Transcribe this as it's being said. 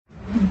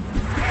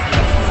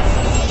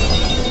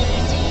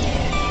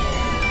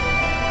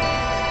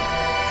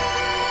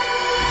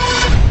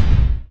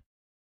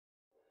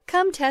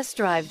Come test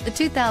drive the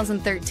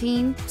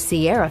 2013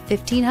 Sierra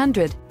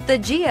 1500. The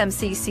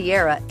GMC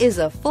Sierra is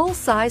a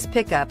full-size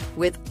pickup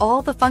with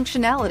all the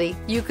functionality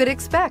you could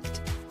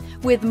expect.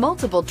 With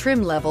multiple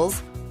trim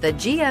levels, the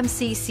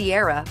GMC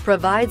Sierra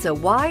provides a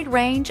wide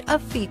range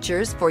of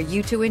features for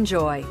you to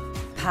enjoy.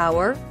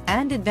 Power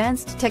and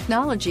advanced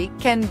technology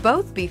can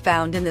both be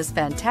found in this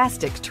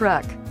fantastic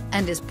truck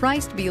and is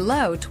priced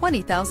below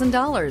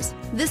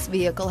 $20,000. This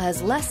vehicle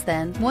has less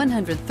than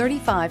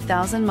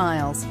 135,000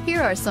 miles. Here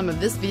are some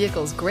of this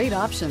vehicle's great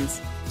options: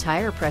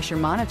 tire pressure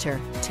monitor,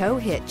 tow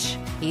hitch,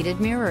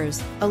 heated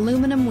mirrors,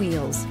 aluminum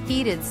wheels,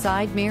 heated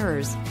side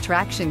mirrors,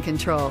 traction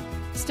control,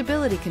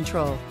 stability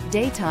control,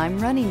 daytime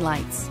running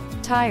lights,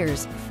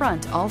 tires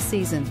front all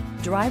season,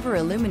 driver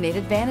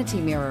illuminated vanity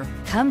mirror.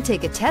 Come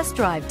take a test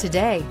drive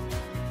today.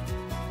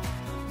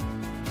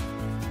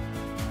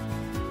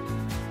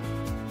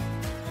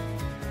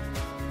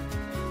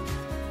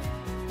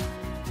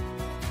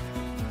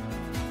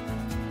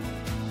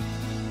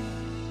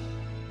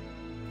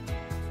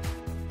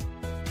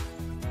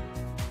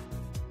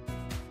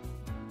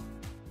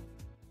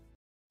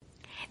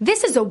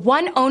 This is a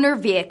one-owner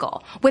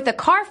vehicle with a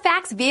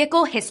Carfax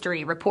Vehicle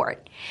History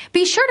Report.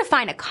 Be sure to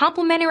find a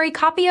complimentary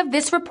copy of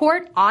this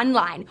report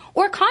online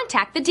or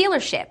contact the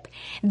dealership.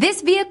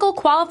 This vehicle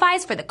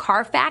qualifies for the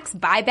Carfax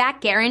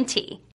Buyback Guarantee.